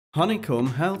Honeycomb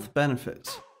health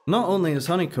benefits. Not only is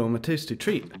honeycomb a tasty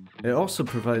treat, it also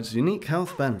provides unique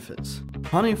health benefits.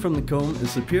 Honey from the comb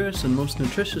is the purest and most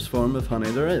nutritious form of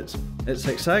honey there is. Its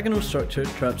hexagonal structure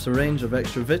traps a range of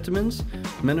extra vitamins,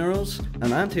 minerals,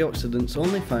 and antioxidants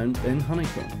only found in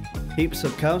honeycomb. Heaps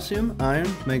of calcium, iron,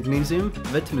 magnesium,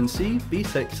 vitamin C,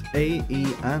 B6, A,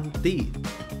 E, and D.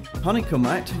 Honeycomb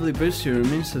actively boosts your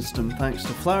immune system thanks to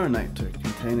flower nectar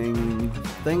containing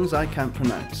things I can't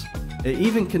pronounce. It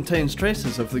even contains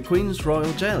traces of the Queen's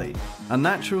Royal Jelly, a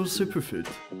natural superfood.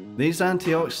 These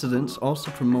antioxidants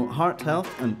also promote heart health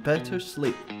and better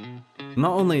sleep.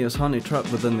 Not only is honey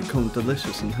trapped within the comb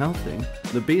delicious and healthy,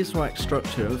 the beeswax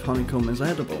structure of honeycomb is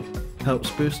edible, helps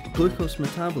boost glucose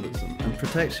metabolism and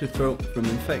protects your throat from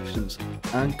infections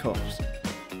and coughs.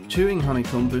 Chewing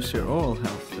honeycomb boosts your oral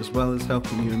health as well as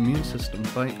helping your immune system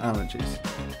fight allergies.